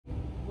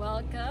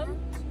Welcome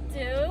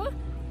to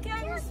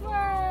Ken's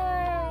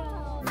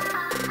World!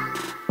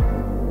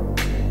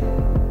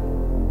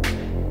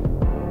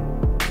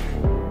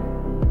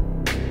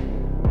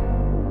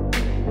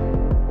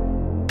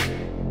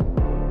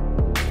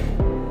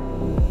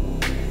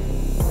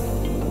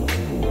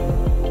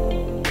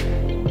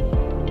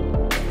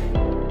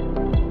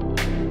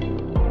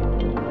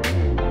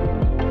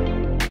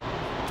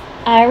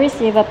 I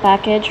received a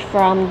package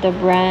from the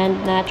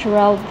brand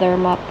Natural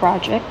Derma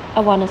Project. I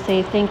want to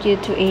say thank you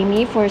to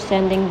Amy for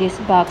sending this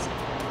box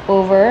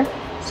over.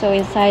 So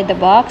inside the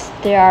box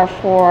there are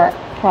 4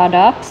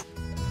 products.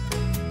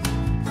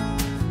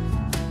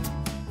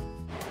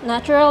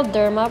 Natural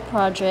Derma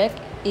Project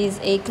is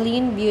a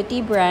clean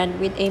beauty brand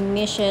with a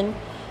mission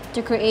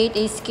to create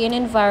a skin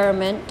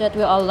environment that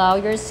will allow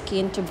your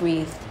skin to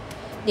breathe.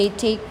 They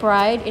take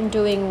pride in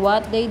doing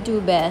what they do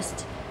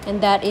best, and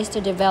that is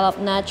to develop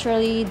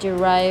naturally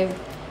derived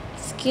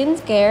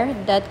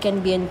skincare that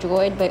can be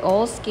enjoyed by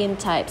all skin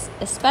types,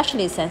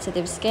 especially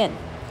sensitive skin.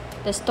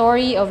 The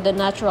story of the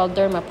Natural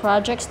Derma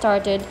Project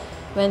started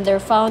when their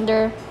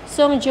founder,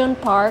 Sung-Jun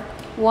Park,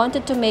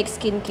 wanted to make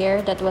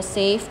skincare that was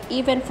safe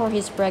even for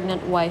his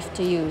pregnant wife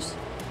to use.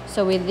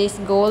 So with this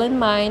goal in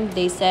mind,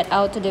 they set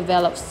out to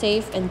develop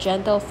safe and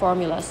gentle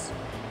formulas.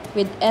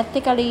 With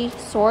ethically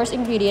sourced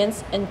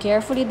ingredients and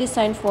carefully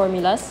designed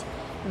formulas,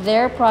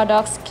 their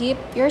products keep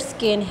your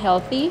skin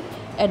healthy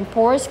and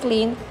pores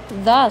clean,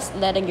 thus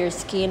letting your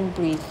skin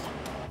breathe.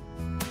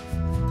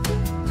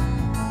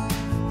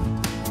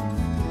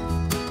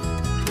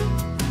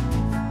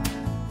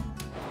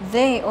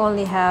 They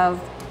only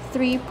have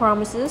 3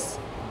 promises.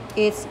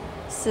 It's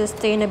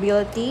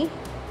sustainability,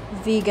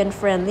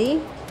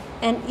 vegan-friendly,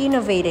 and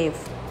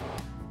innovative.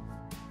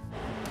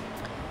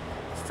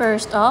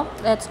 First off,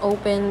 let's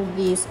open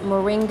this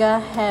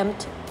Moringa Hemp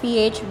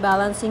pH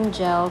Balancing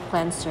Gel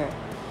Cleanser.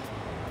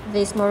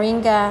 This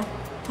Moringa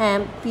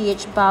Hemp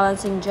pH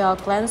Balancing Gel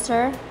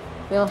Cleanser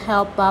will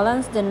help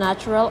balance the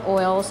natural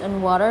oils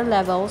and water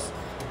levels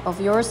of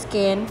your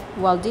skin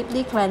while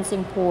deeply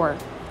cleansing pores.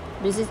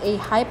 This is a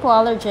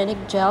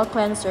hypoallergenic gel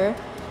cleanser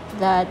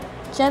that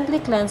gently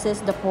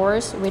cleanses the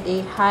pores with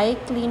a high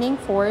cleaning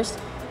force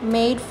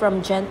made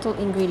from gentle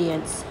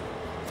ingredients.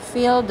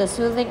 Feel the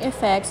soothing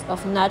effects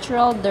of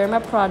Natural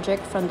Derma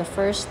Project from the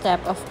first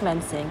step of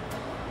cleansing.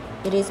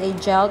 It is a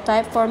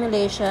gel-type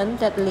formulation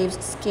that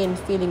leaves skin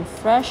feeling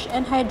fresh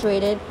and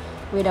hydrated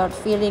without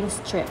feeling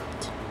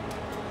stripped.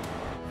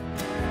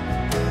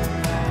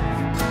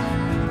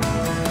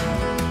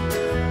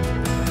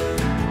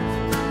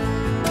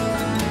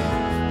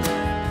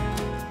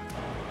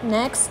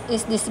 Next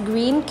is this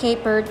Green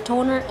Caper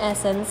Toner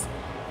Essence.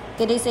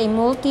 It is a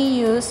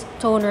multi-use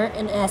toner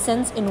and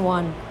essence in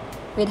one,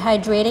 with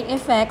hydrating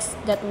effects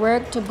that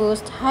work to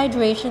boost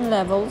hydration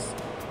levels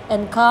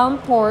and calm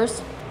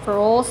pores for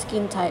all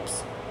skin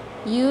types.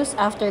 Use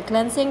after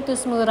cleansing to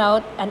smooth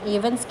out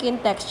uneven skin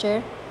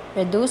texture,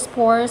 reduce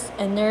pores,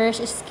 and nourish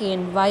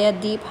skin via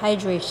deep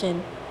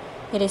hydration.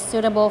 It is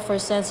suitable for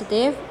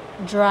sensitive,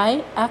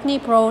 dry,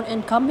 acne-prone,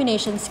 and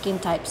combination skin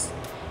types.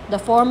 The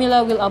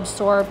formula will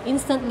absorb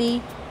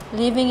instantly,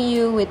 leaving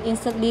you with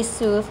instantly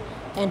soothed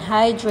and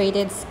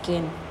hydrated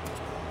skin.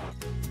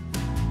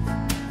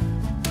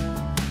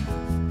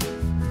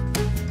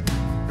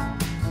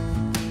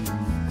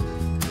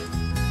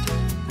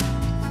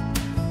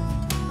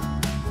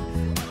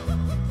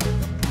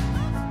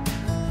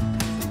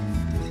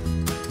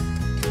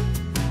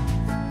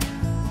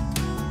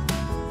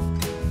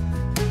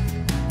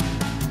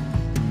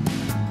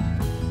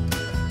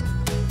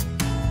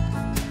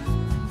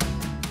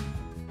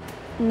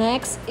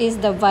 Next is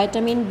the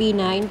Vitamin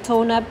B9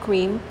 Tone-Up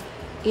Cream.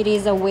 It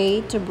is a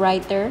way to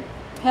brighter,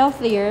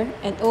 healthier,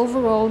 and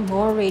overall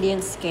more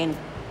radiant skin.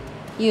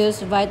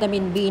 Use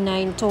Vitamin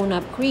B9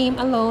 Tone-Up Cream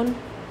alone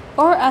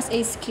or as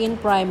a skin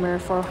primer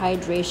for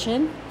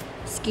hydration,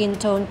 skin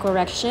tone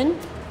correction,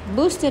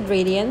 boosted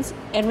radiance,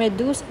 and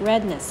reduced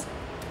redness.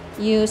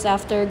 Use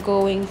after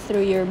going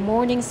through your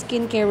morning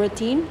skincare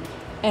routine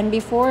and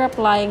before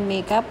applying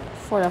makeup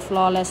for a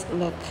flawless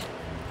look.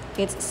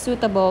 It's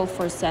suitable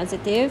for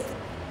sensitive,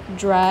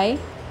 dry,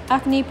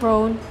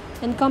 acne-prone,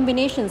 and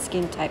combination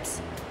skin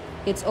types.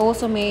 It's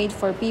also made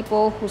for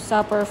people who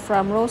suffer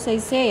from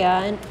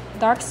rosacea and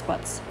dark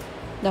spots.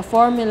 The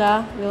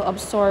formula will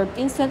absorb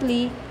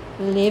instantly,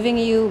 leaving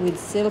you with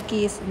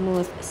silky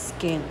smooth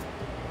skin.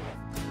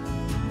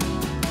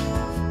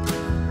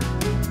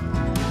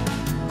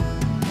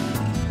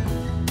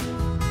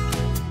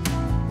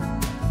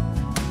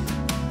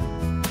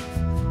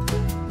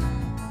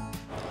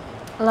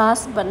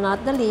 Last but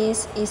not the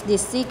least is the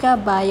Cica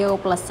Bio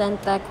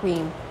Placenta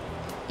Cream.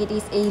 It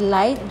is a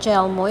light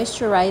gel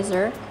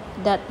moisturizer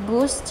that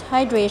boosts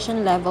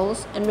hydration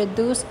levels and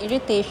reduces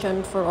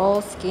irritation for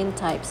all skin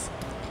types.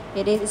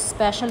 It is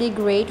especially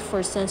great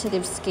for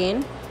sensitive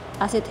skin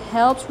as it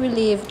helps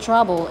relieve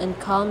trouble and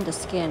calm the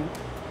skin.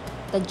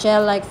 The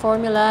gel-like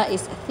formula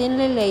is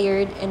thinly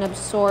layered and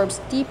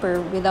absorbs deeper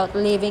without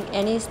leaving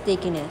any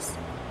stickiness.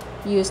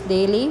 Use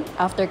daily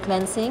after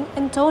cleansing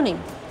and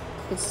toning.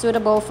 It's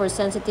suitable for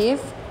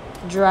sensitive,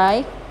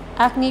 dry,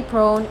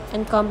 acne-prone,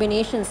 and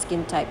combination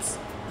skin types.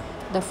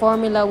 The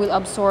formula will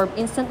absorb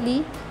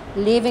instantly,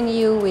 leaving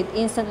you with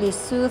instantly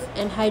soothed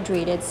and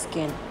hydrated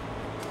skin.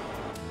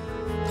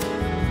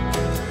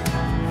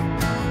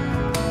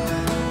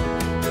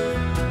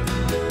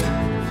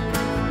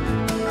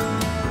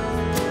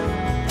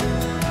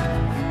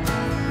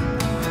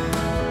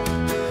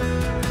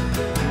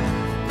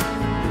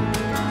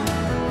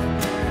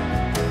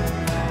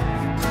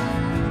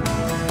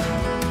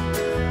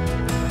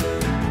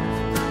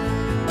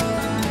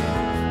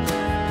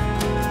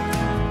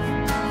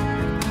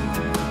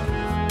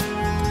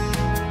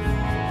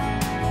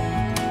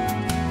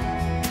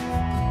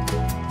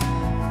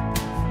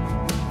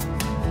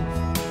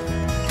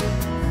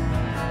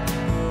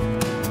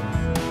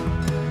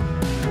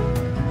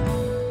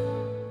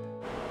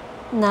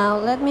 Now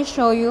let me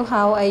show you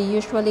how I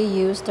usually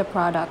use the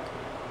product.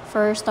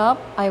 First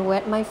up, I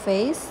wet my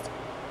face.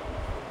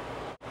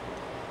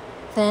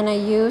 Then I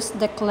use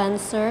the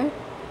cleanser.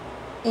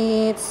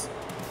 It's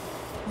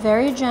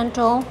very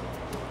gentle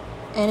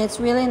and it's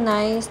really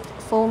nice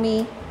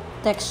foamy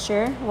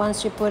texture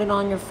once you put it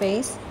on your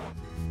face.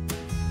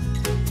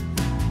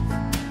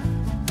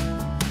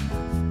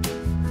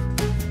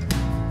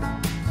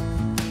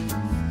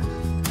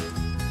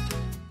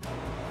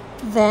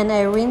 Then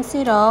I rinse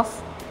it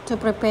off to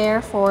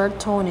prepare for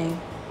toning.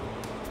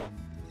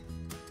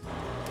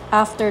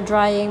 After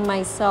drying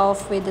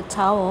myself with the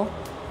towel,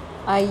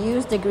 I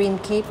use the green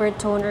caper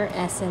toner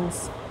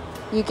essence.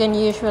 You can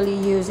usually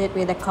use it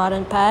with a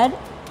cotton pad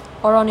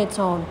or on its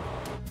own.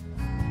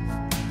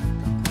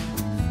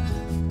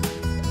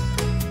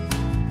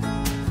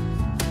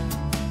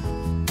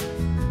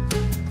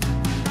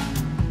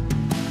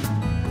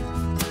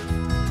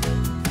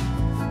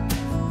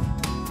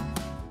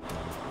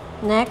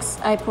 Next,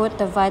 I put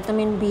the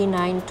vitamin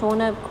B9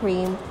 tone-up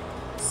cream,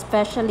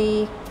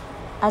 especially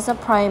as a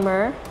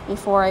primer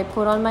before I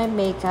put on my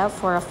makeup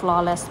for a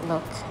flawless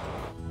look.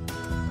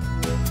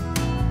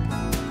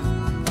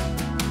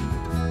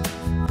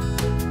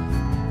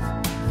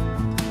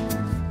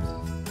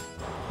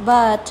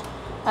 But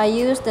I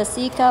use the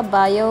Cica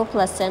Bio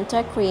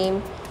Placenta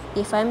cream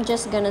if I'm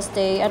just gonna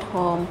stay at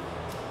home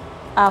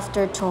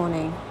after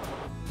toning.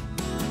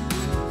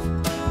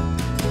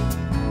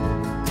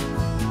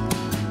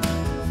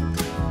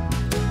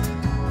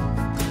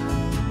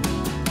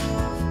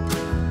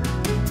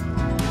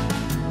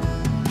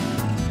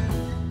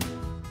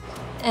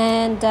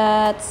 And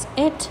that's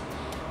it.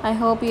 I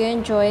hope you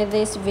enjoyed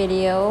this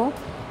video.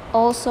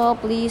 Also,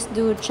 please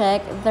do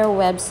check their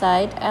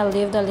website. I'll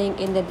leave the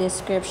link in the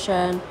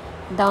description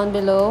down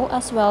below,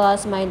 as well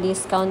as my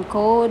discount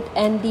code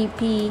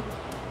NDPKEM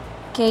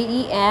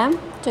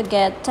to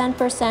get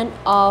 10%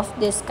 off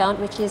discount,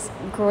 which is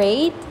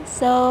great.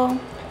 So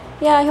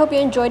yeah, I hope you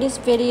enjoyed this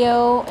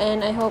video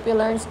and I hope you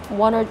learned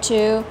one or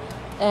two.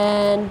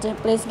 And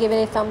please give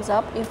it a thumbs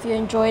up if you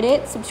enjoyed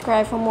it.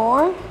 Subscribe for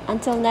more.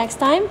 Until next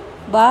time,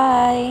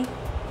 bye.